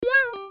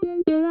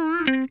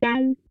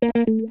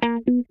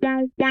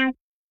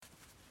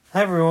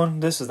Hey everyone,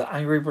 this is the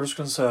Angry British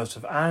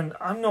Conservative, and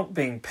I'm not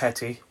being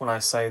petty when I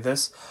say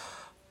this,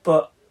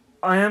 but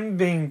I am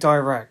being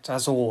direct,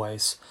 as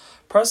always.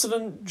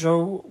 President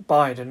Joe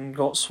Biden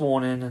got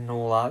sworn in and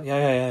all that.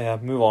 Yeah,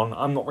 move on.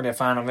 I'm not really a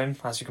fan of him,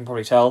 as you can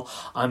probably tell.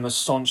 I'm a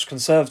staunch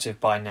Conservative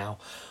by now.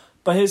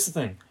 But here's the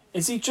thing.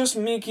 Is he just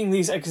making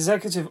these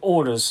executive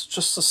orders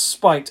just to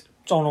spite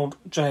Donald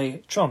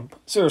J. Trump?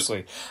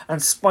 Seriously.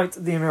 And spite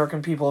the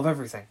American people of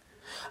everything.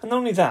 And not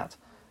only that,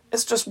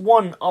 it's just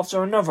one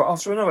after another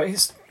after another.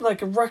 He's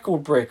like a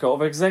record breaker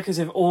of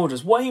executive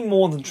orders, way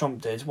more than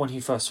Trump did when he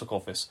first took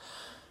office.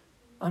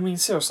 I mean,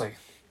 seriously,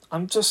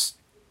 I'm just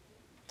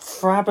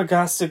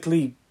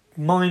flabbergastedly,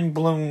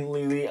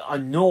 mind-blowingly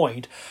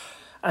annoyed,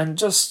 and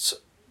it's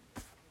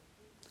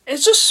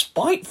just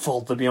spiteful,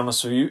 to be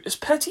honest with you. It's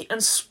petty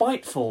and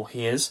spiteful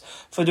he is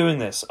for doing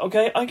this,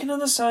 okay? I can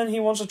understand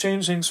he wants to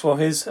change things for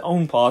his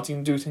own party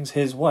and do things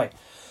his way.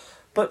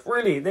 But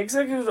really, the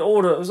executive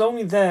order was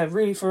only there,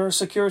 really, for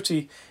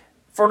security,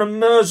 for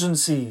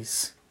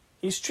emergencies.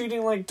 He's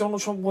treating like Donald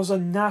Trump was a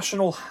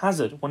national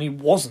hazard when he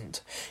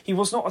wasn't. He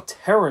was not a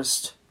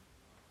terrorist.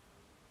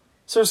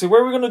 Seriously,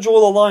 where are we going to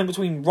draw the line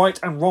between right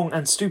and wrong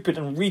and stupid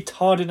and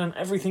retarded and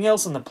everything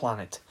else on the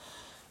planet?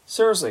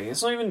 Seriously,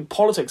 it's not even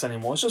politics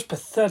anymore, it's just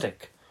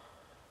pathetic.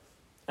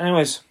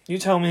 Anyways, you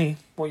tell me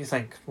what you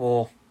think,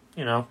 or,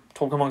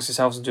 talk amongst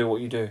yourselves and do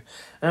what you do.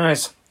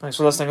 Anyways, thanks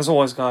for listening as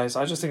always, guys.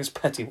 I just think it's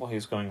petty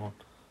what's going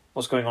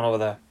on over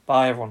there.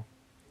 Bye, everyone.